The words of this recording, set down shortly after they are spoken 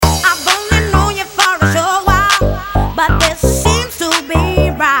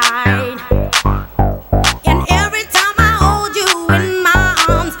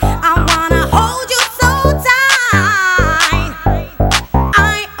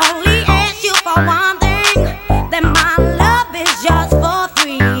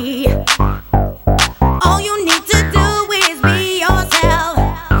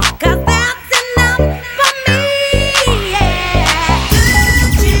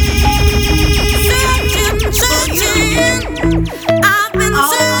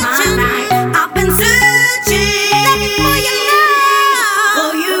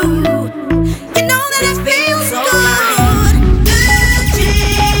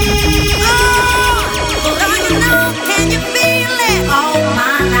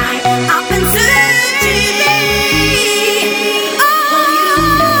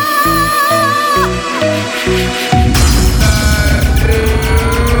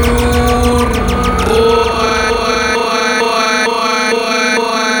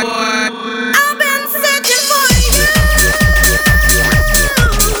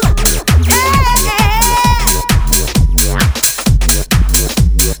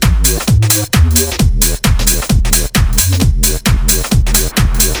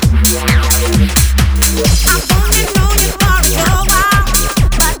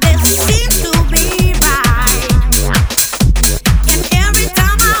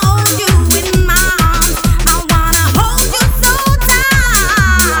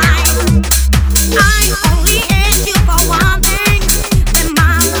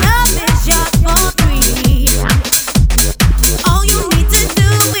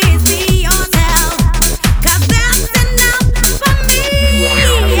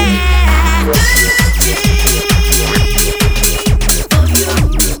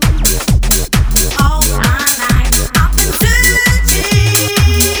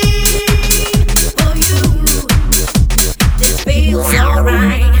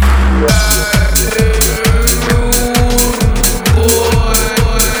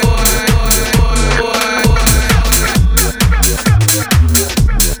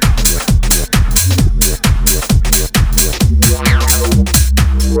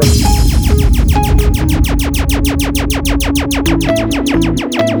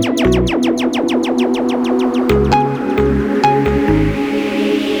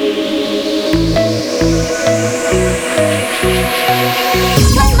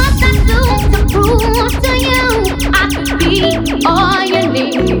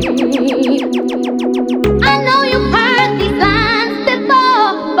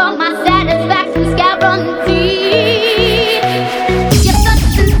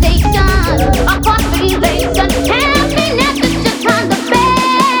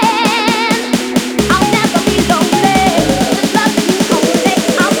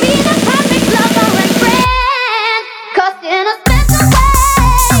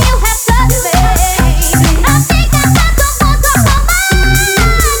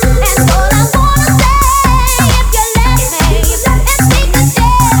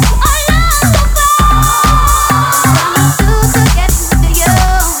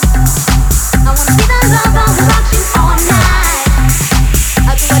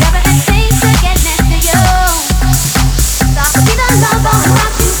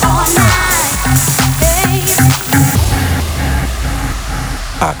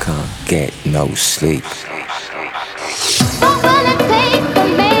no sleep. What will it take to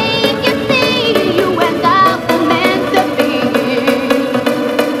make you see you and I were meant to be?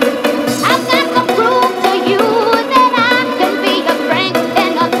 I've got to prove to you that I can be your strength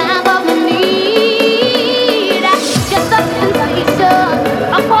in a time of need. Just a sensation,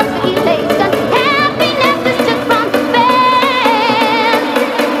 a pulse of elation. Happiness is just from the bed.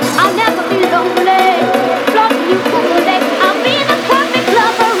 I'll never be lonely, floating you coolly. I'll be the perfect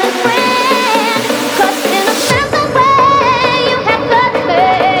lover and friend. 'Cause in a simple way, you have touched me.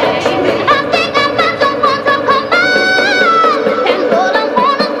 I think I found someone to come on. And all I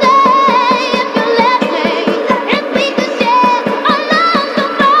wanna say, if you let me, is we could share a love so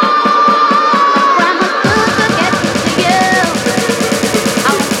close. Promise to get to you.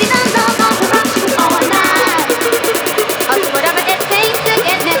 I will be the love I'll rock you all night. 'Cause whatever it takes to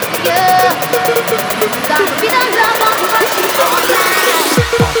get next to you, gonna be the love I'll rock you all night.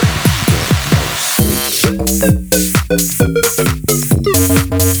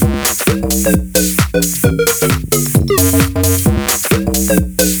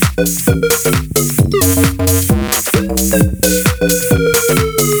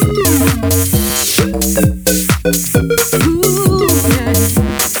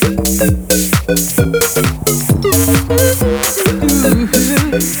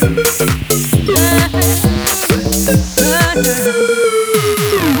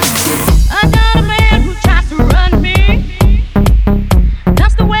 I got a man who tries to run me.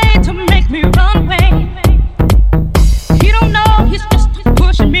 That's the way to make me run away. He don't know he's just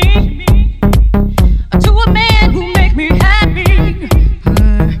pushing me to a man who make me happy.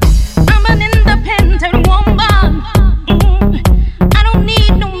 I'm an independent woman. I don't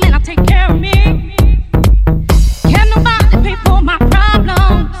need no man to take care of me. Can nobody pay for my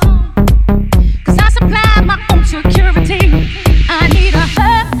problems? 'Cause I supply my own security. I need a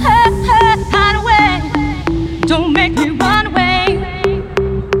hideaway. Don't make me run away.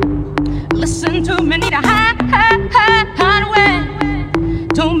 Listen to me, need a hideaway.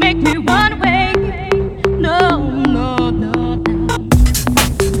 Don't make me run away. No, no, no, no.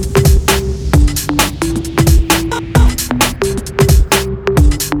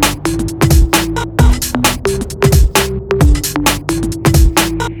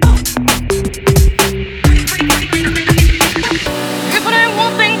 If it ain't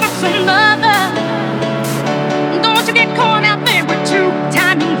one thing, it's another. Don't you get caught out there with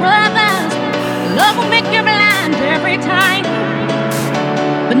two-timing brothers. Love will make you blind every time.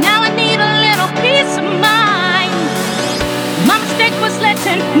 But now I need a little peace of mind. My mistake was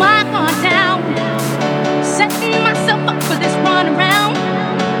letting my guard down, setting myself up for this run around.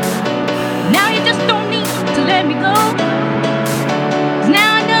 Now you just don't need to let me go. 'Cause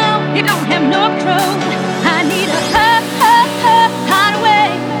now I know you don't have no control. I need a hideaway.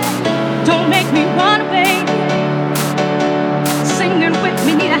 Don't make me run away. Singing with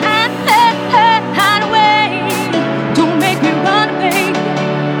me, need a hideaway. Don't make me run away.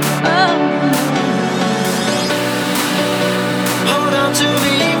 Oh. Hold on to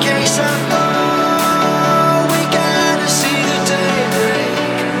me in case I fall. We gotta see the day break.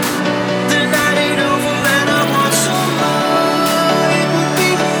 The night ain't over and I want some more. It would be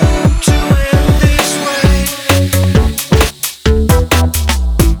rude to end this way.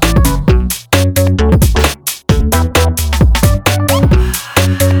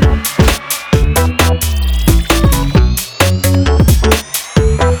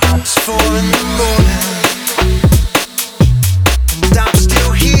 It's 4 in the morning and I'm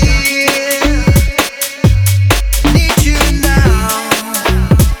still here. Need you now.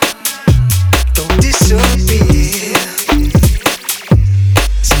 Don't disappear.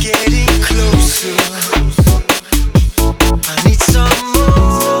 It's getting closer. I need some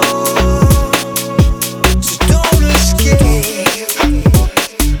more. So don't escape.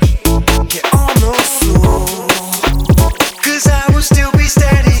 Get on the floor. 'Cause I will still be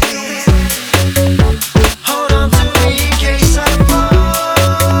steady. Hold on to me in case I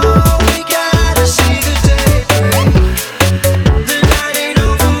fall. We gotta see the day break. The night ain't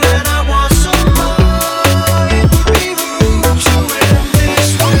over and I want some more. It would be rude to end this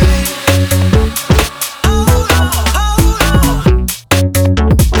way.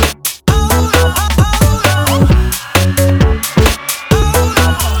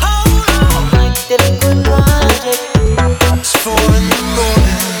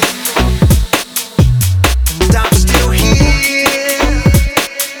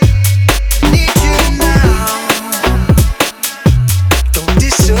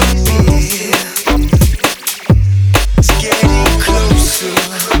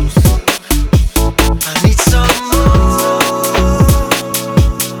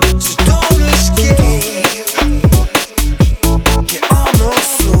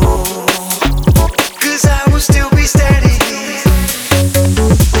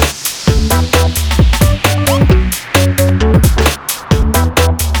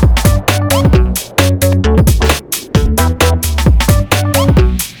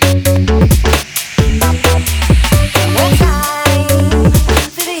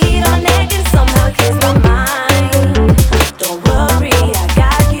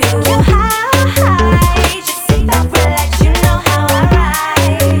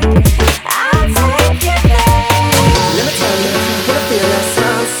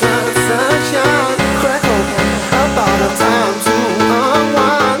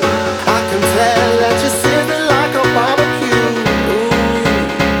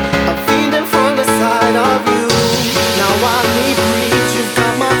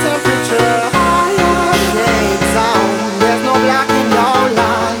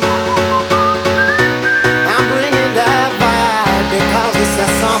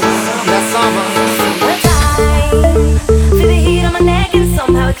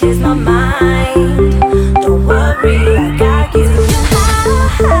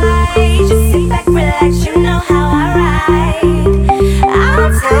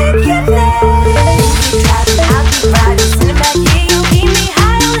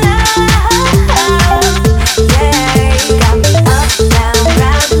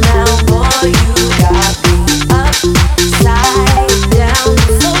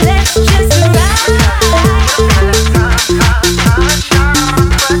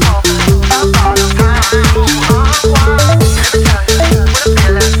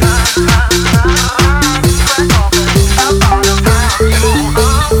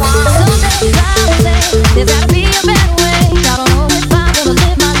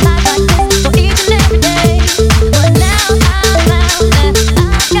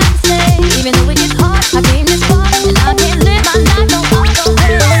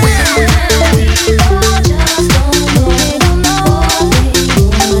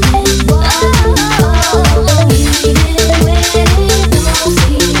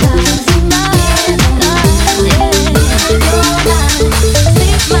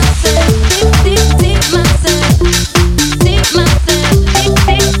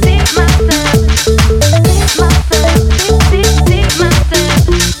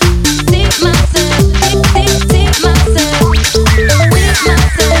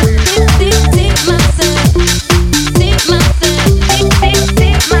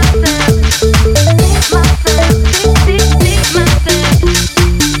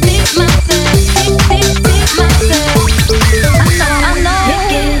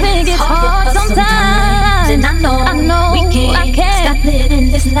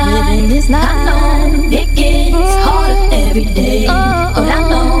 this night. I know it gets harder every day, but I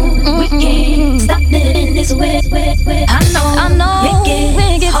know we can't stop living this way. I know it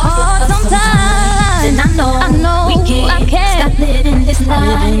gets hard sometimes, and I know we can't stop living this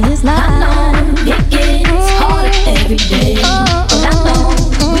life. I know it gets harder every day, but I know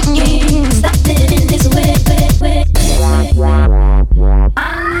we can't stop living this way.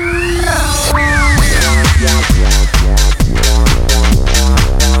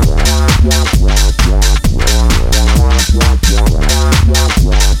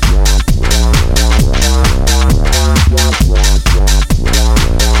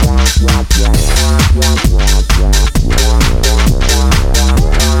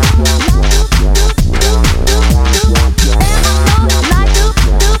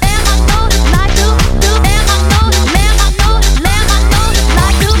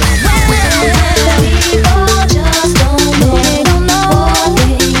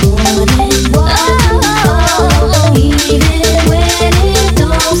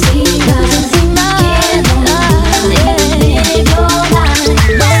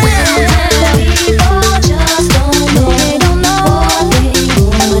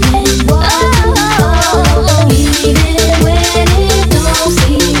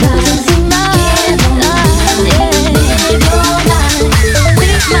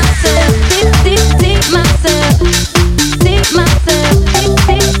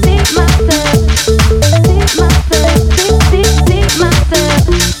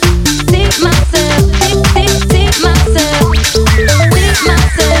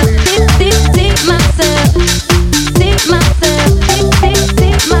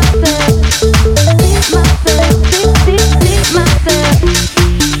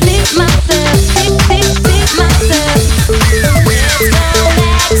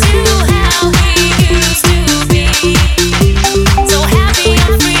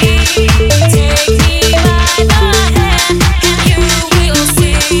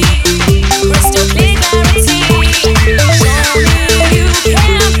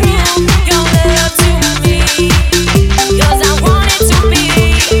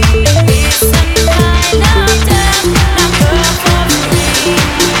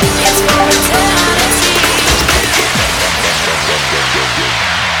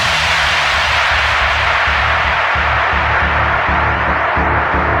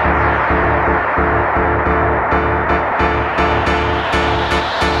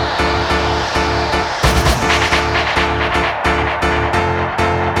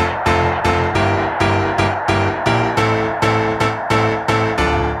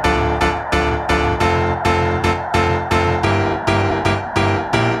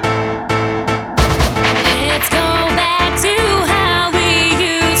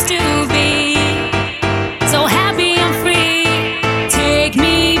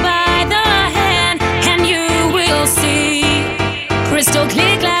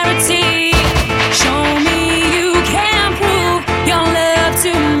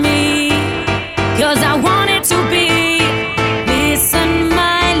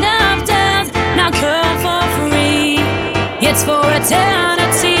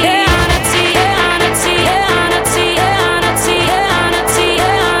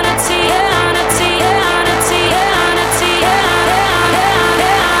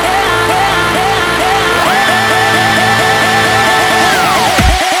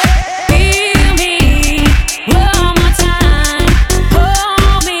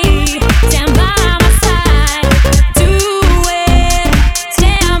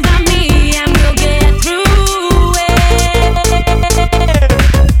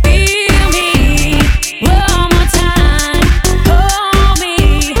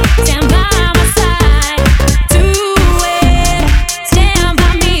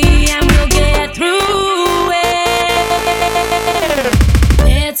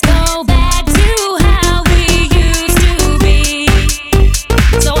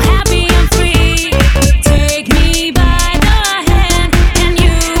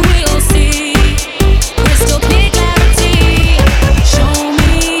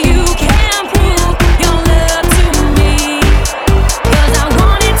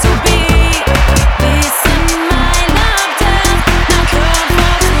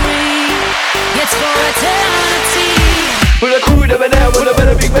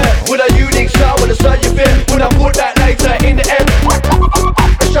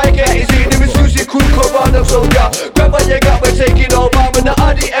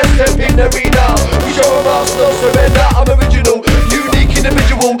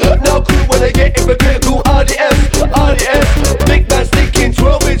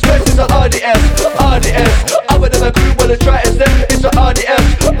 RDS. Other than a crew, wanna try and step. It's a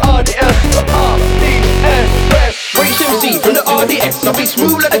RDS, RDS. I'll be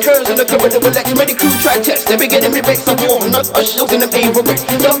smooth like the curves in the cover of the Lex. Many crew try test, they be getting me vexed. I'm warm, not us, shows in the pain for it.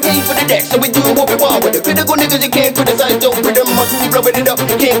 Don't pay for the deck, so we do what we want with it. Critical niggas, you can't criticize, don't with them. My crew blowing it up,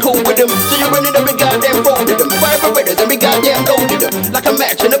 you can't cope with them. So you running up, we goddamn folded them. Fire berettas, and we goddamn loaded them. Like a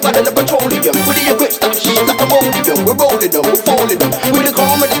match in a bottle of petroleum. With the quick stop shit like a molded them. We're rolling them, we're folding them. With the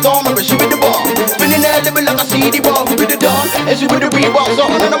calm and the storm, and she with the bomb. Spinning that living like a CD bomb. With the dawn, and she with the Reeboks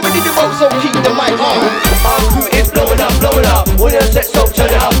on. And I'm ready to roll, so keep the mic on. Our crew is blowing up, blowing up. When you're set, so turn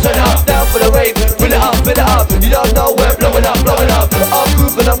it up, turn it up. Down for the rave, fill it up, fill it up. You don't know we're blowing up, blowing up. Our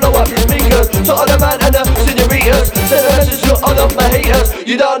crew gonna blow up your speakers. To all the man and the senoritas, send a message to all of my haters.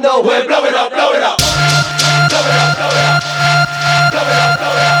 You don't know we're blowing up, blowing up. Blowing up, blowing up. Blowing up,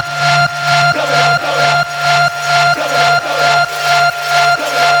 blowing up. Blowing up, blowing up. Blowing up, blowing up.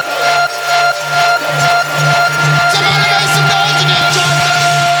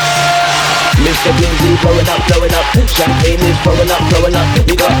 Mr. Blinzy blowing up, blowing up. Champagne is blowing up, blowing up.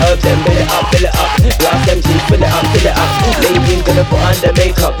 We got herbs and fill it up, fill it up. Last MC, fill it up, fill it up. Ladies gonna put on the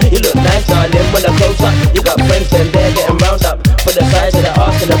makeup. You look nice, darling, when I close up. You got friends and they're getting round up. For the size of the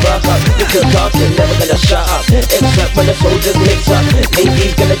arse and the back up. You keep talking, never gonna shut up. Except when the soldiers mix up.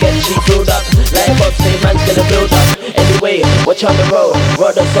 Ladies gonna get cheap filled up. Like what say man's gonna build up. Anyway, watch on the road.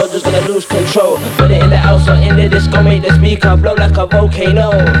 Road the soldiers gonna lose control. Put it in the house or in the disco, make the speaker blow like a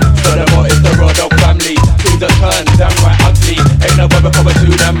volcano. Furthermore, it's the road of family. Things are turned downright ugly. Ain't no weather coming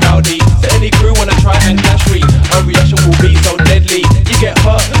too damn rowdy. So any crew wanna try and clash me, our reaction will be so deadly. You get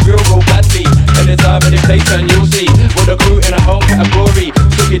hurt real badly. Anytime, any place and you'll see. With the crew in a home category.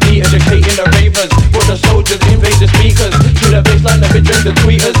 So you de-educating the ravers. For the soldiers invade the speakers. To the baseline, the mid-range, the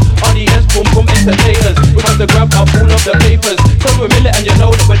tweeters. RDS, boom boom entertainers. We have to grab up all of the papers. Cause we're millet and you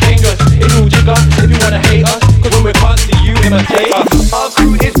know that we're dangerous. It's all jigger if you wanna hate us. Cause when we can't see you imitate us. Our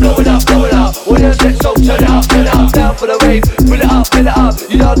crew is blowing up, blowing up. When you're set, so turn it up, turn it up. Down for the rave, fill it up, fill it up.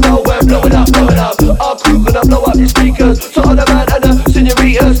 You don't know we're blowing up, blowing up. Our crew gonna blow up your speakers. So all the man and the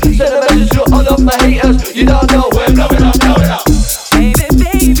senoritas, send a message to all of my haters. You don't know we're blowing up, blowing up. Baby,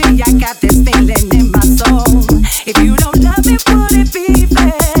 baby, I got this feeling in my soul. If you don't love me, would it be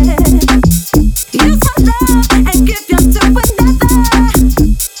fair? Use my love and give yours to another.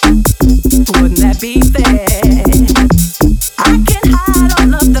 Wouldn't that be fair? I can hide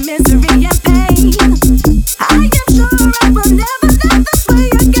all of the misery and pain. I am sure I will never love this way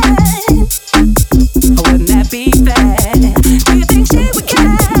again. Wouldn't that be fair? Do you think she would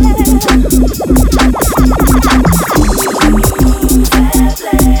care?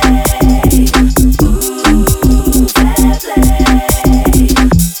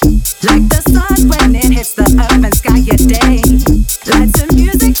 Like the sun when it hits the urban sky at day. Lights and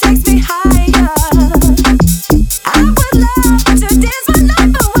music takes me higher. I would love to dance my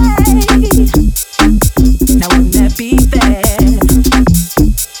life away. Now wouldn't that be fair?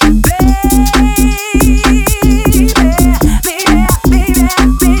 Baby, I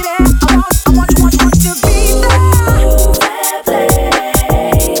want you to be there.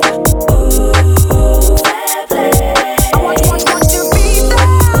 I want you to be there.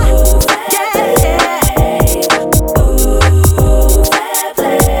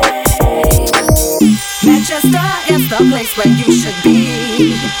 Manchester is the place where you should be.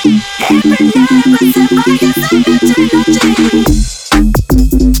 Every night was set by your side, energy.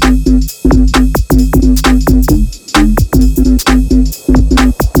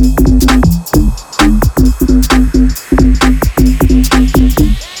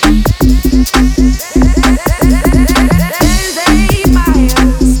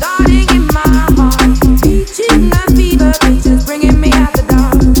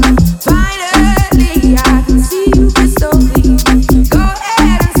 Go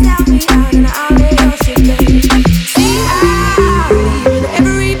ahead and snap me out and I'll lay your shit down.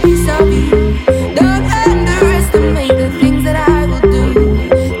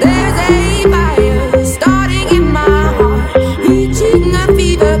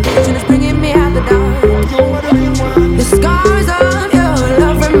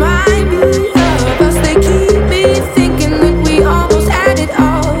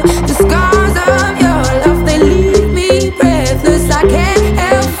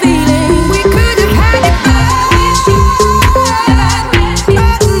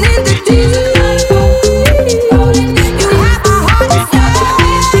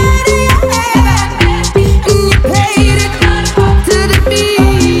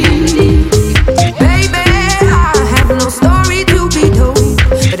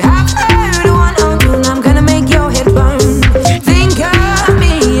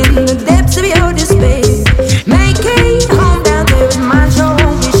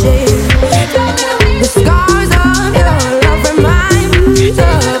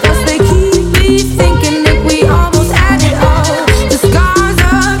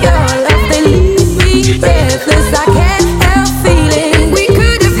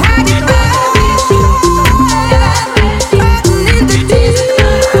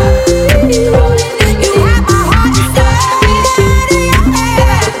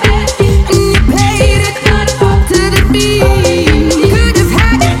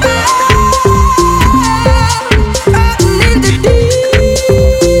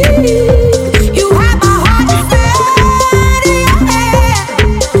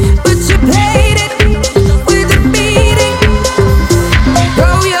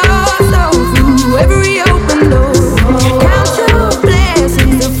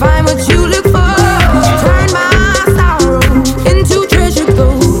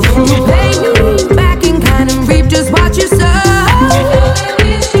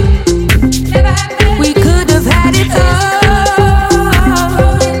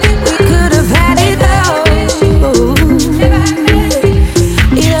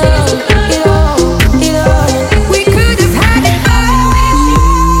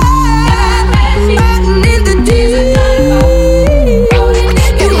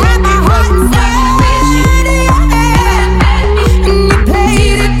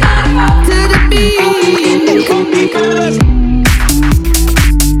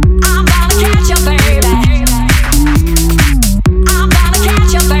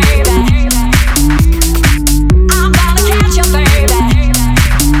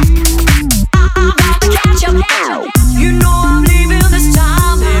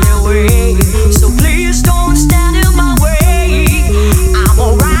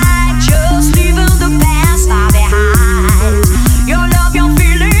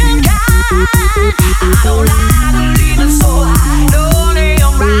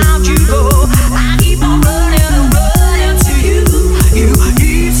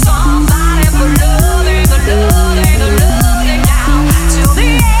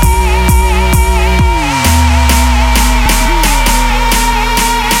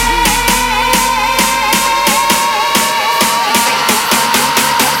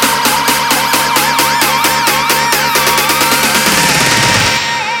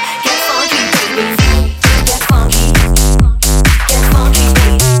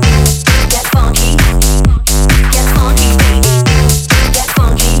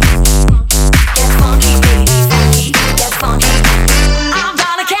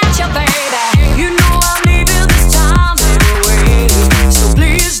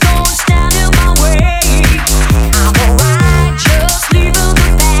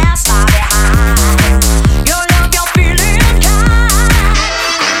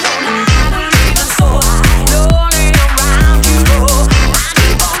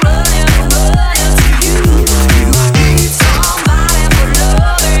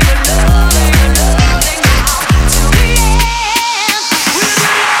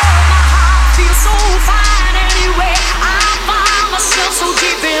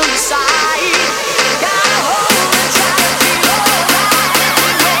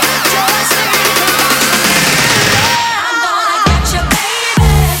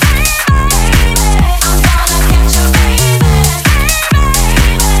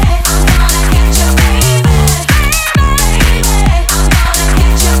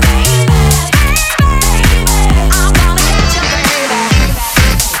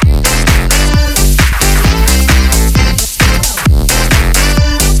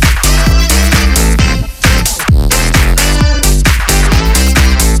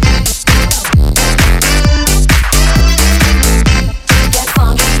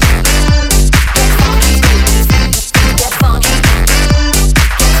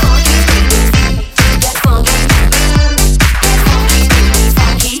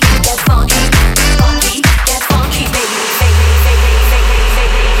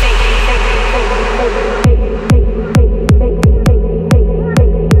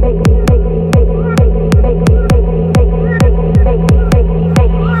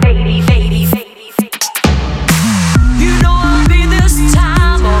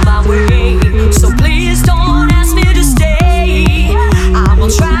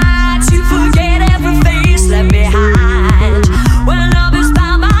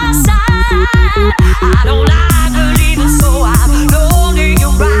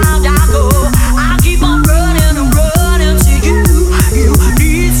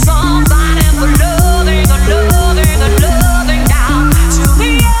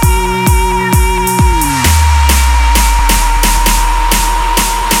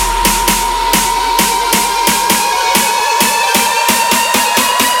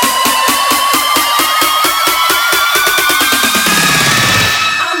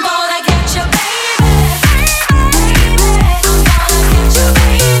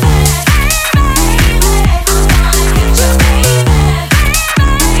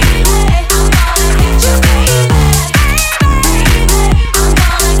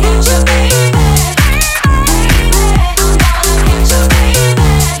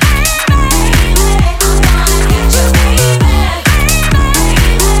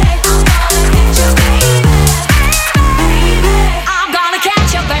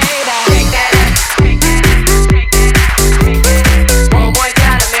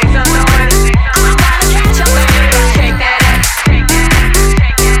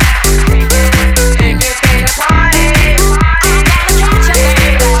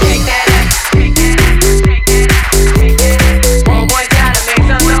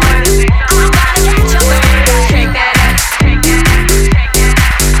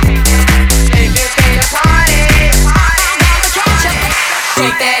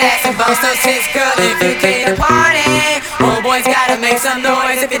 you came to party, oh boys gotta make some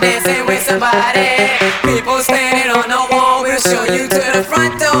noise if you're dancing with somebody. People standing on the wall, we'll show you to the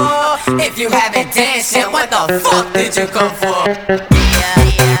front door. If you haven't danced yet, what the fuck did you come for?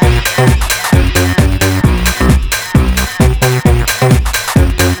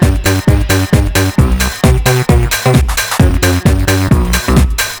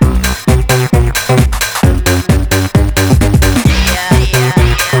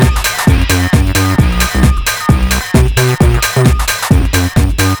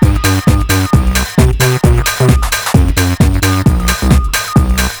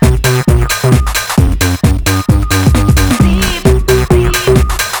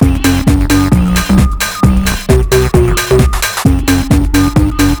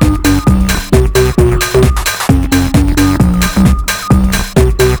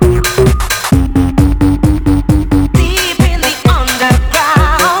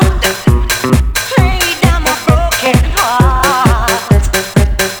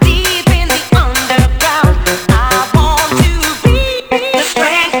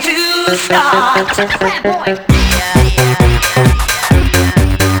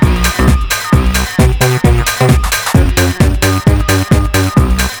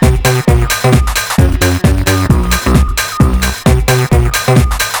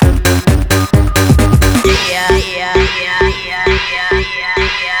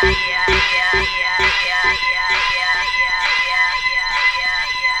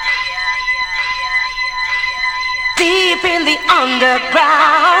 Deep in the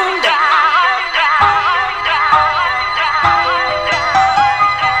underground.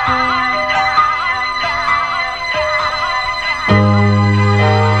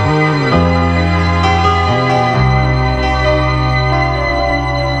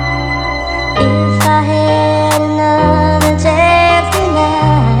 If I had another chance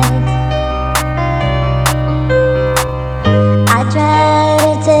tonight, I'd try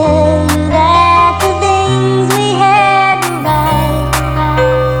to tell you that the things we had were right.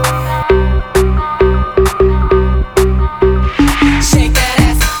 Shake that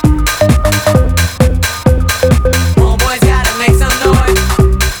ass. All boys gotta make some noise.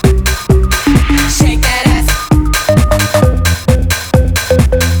 Shake that ass.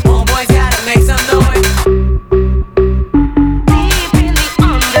 All boys gotta make some noise. Deep in the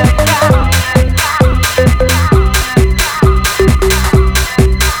underground.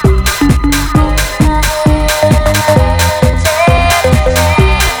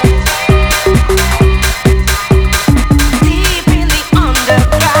 Deep in the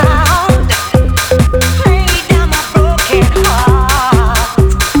underground. Lay down my broken heart.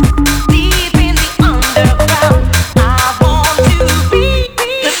 Deep in the underground. I want to be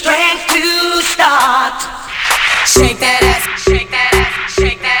the strength to start. Shake that ass. Shake that ass.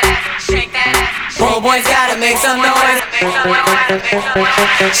 Shake that ass. Shake that ass. All boys gotta make some noise.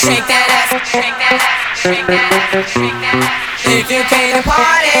 Shake that ass. Shake that ass. Shake that ass. Shake that ass. If you came to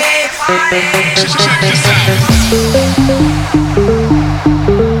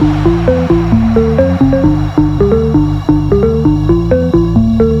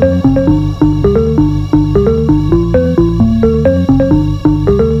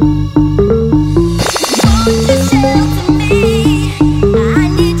Won't you shelter me? I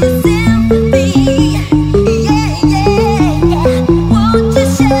need your sympathy. Yeah, yeah, yeah. Won't you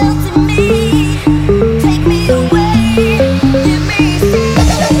shelter me? Take me away. Give me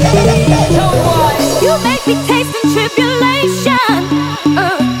sympathy. You make me taste the tribulation.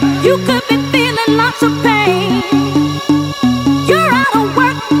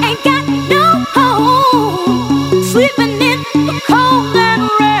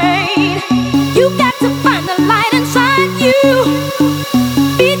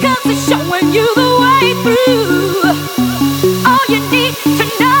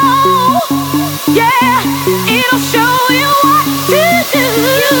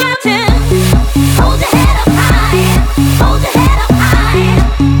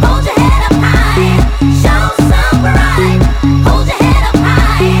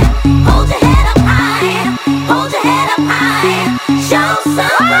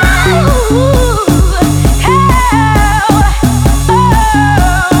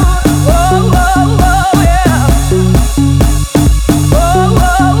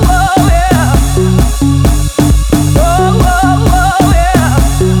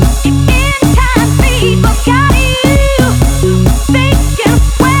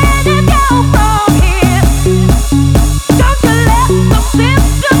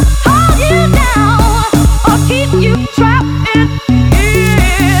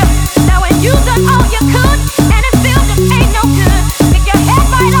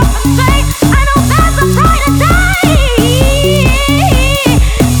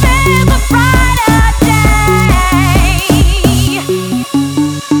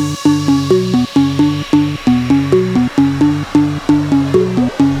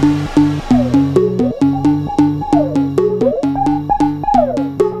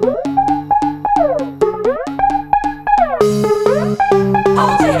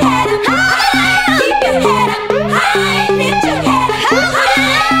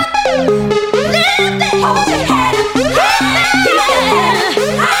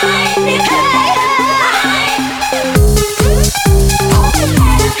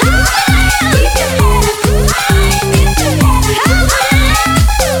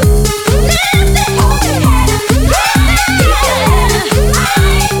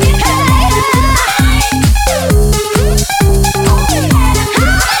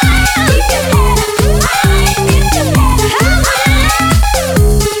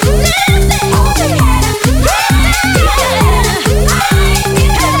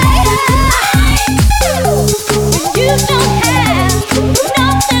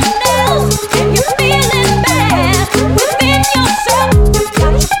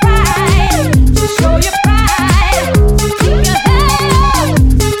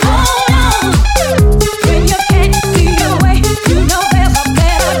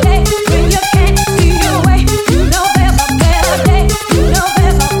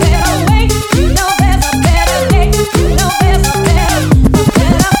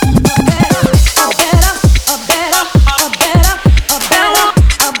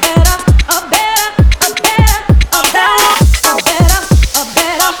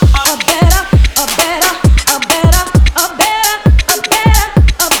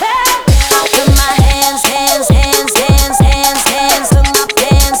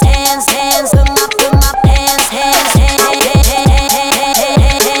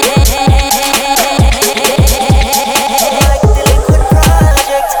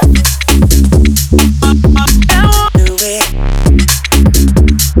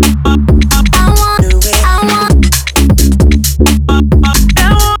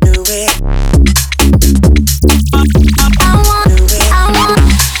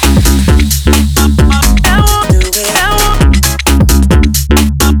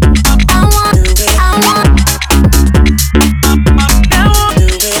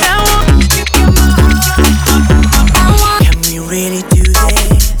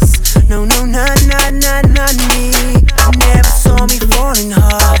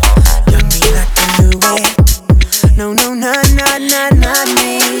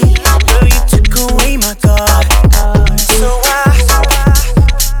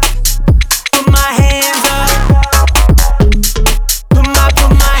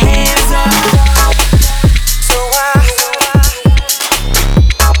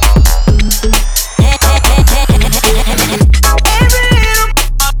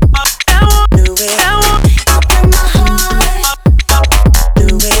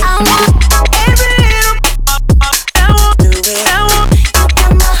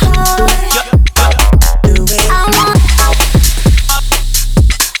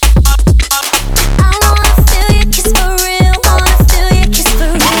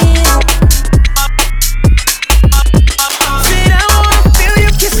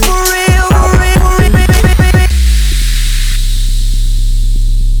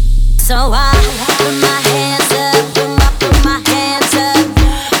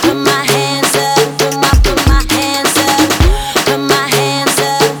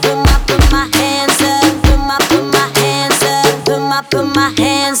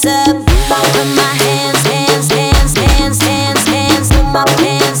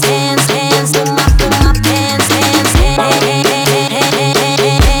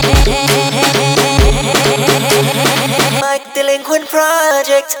 Delinquent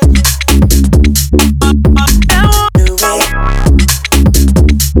project.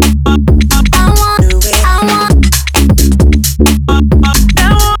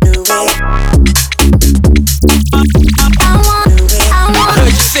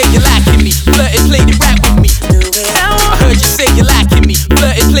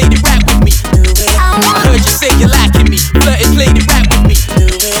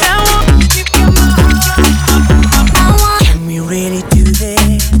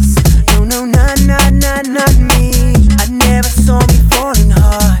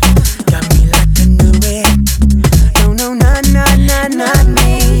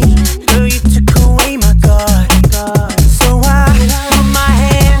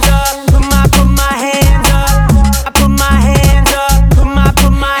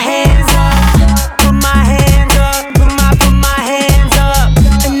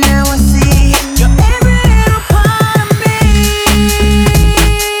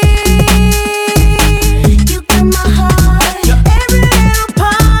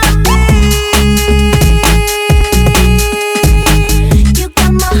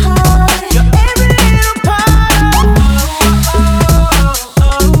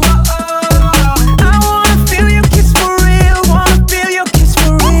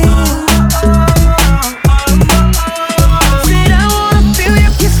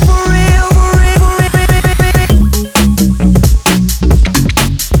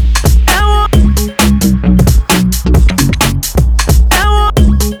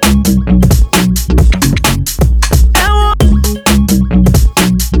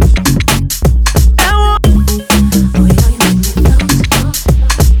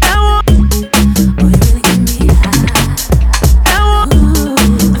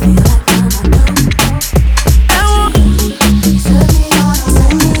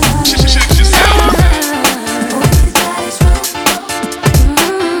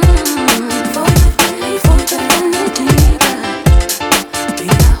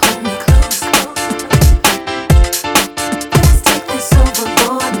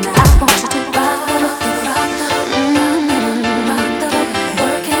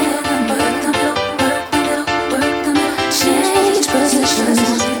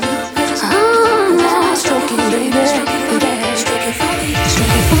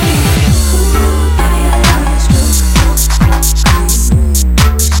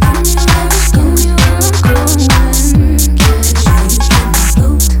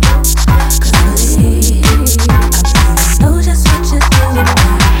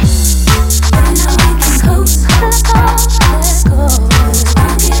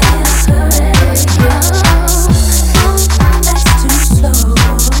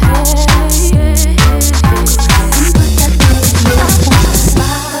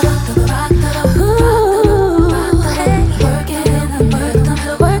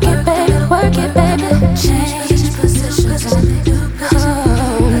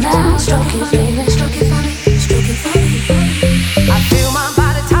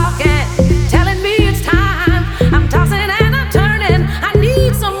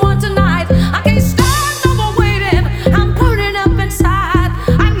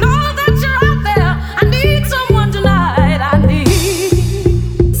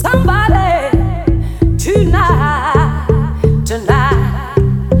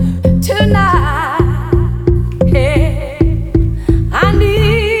 Tonight, I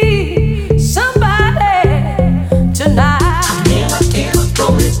need somebody.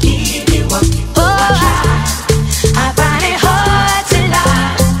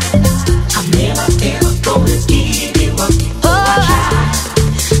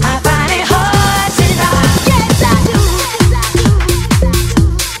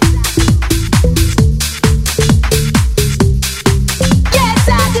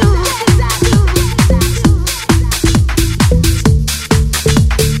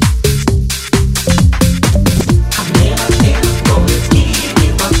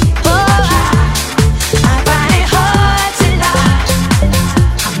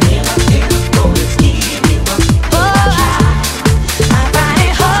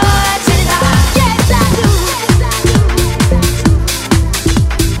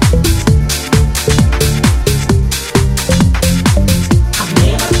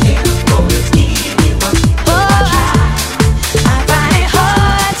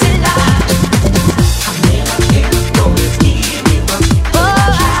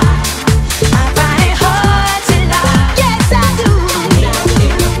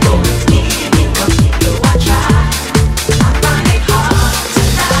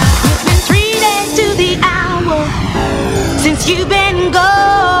 you've been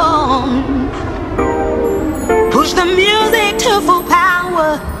gone. Push the music to full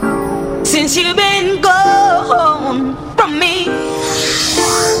power since you've been gone from me.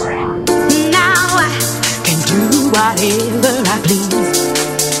 Now I can do whatever I please.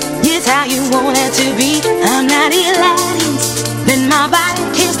 It's how you want it to be. I'm not Aladdin. Then my body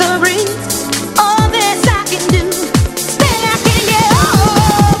hears the breeze. All this I can do. Then I can get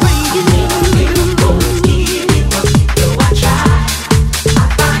over you. Though I try, I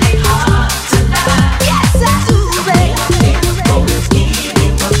find it hard to lie. Yes, I do, baby.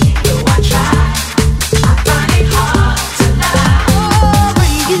 Though I try, I find it hard to lie. Over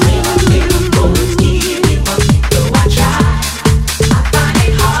you. Though I try, I find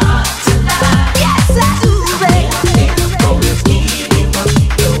it hard to lie. Yes, I do, baby.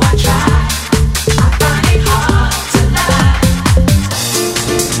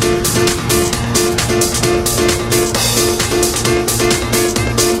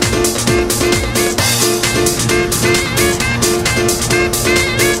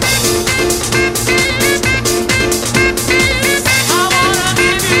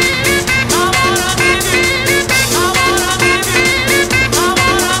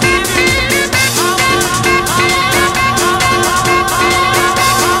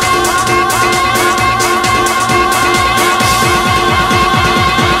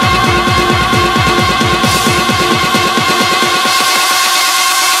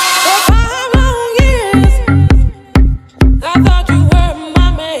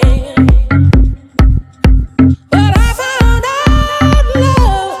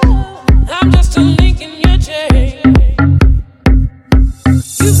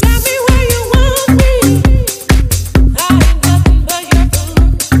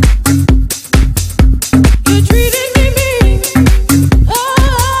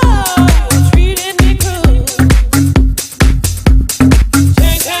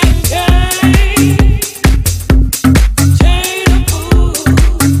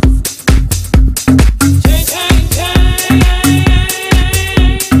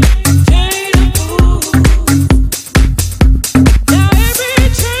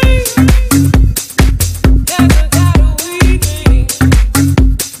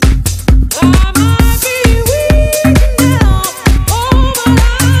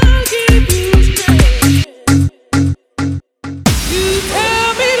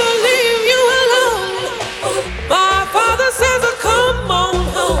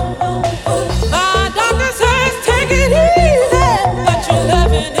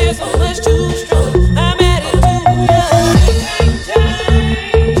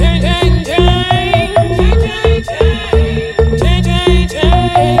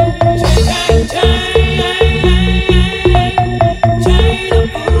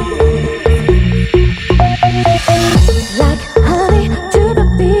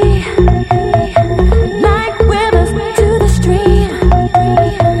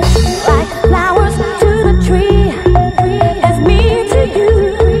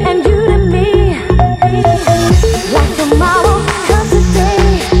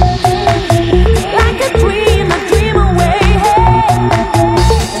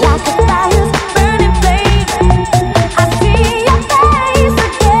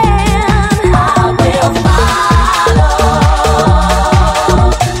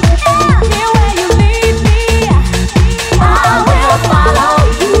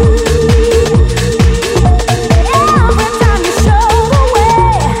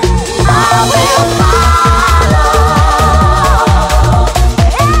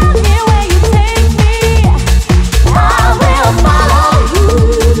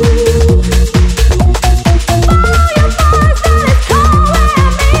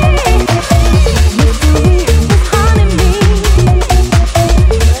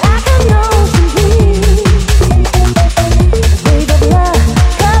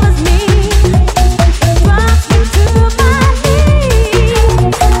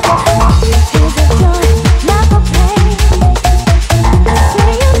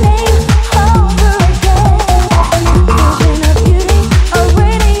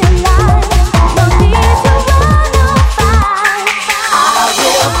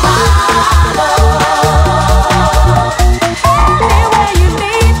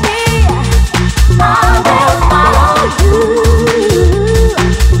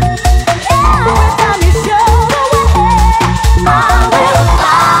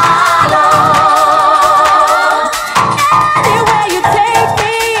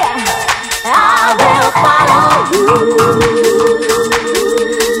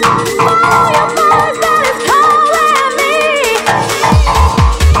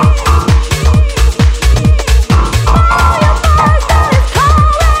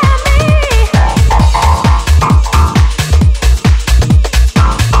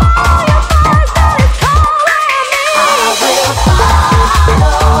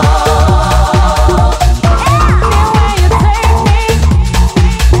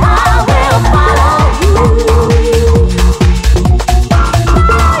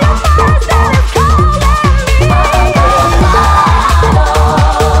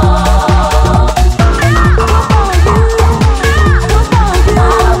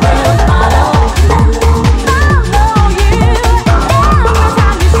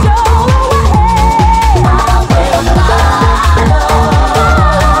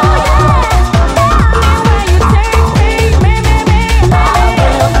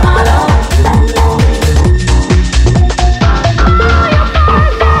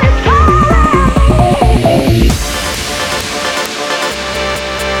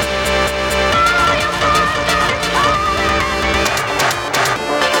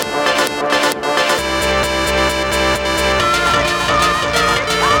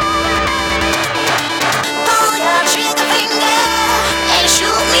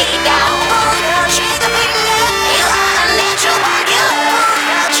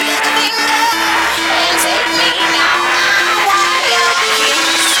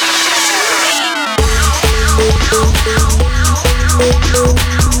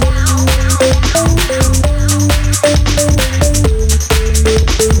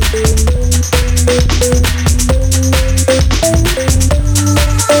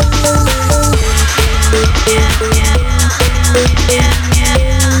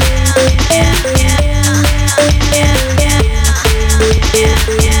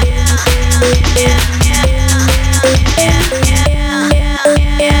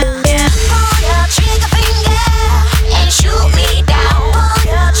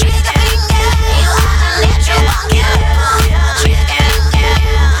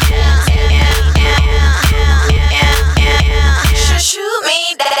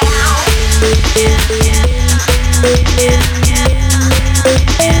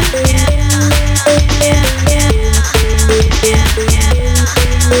 Yeah.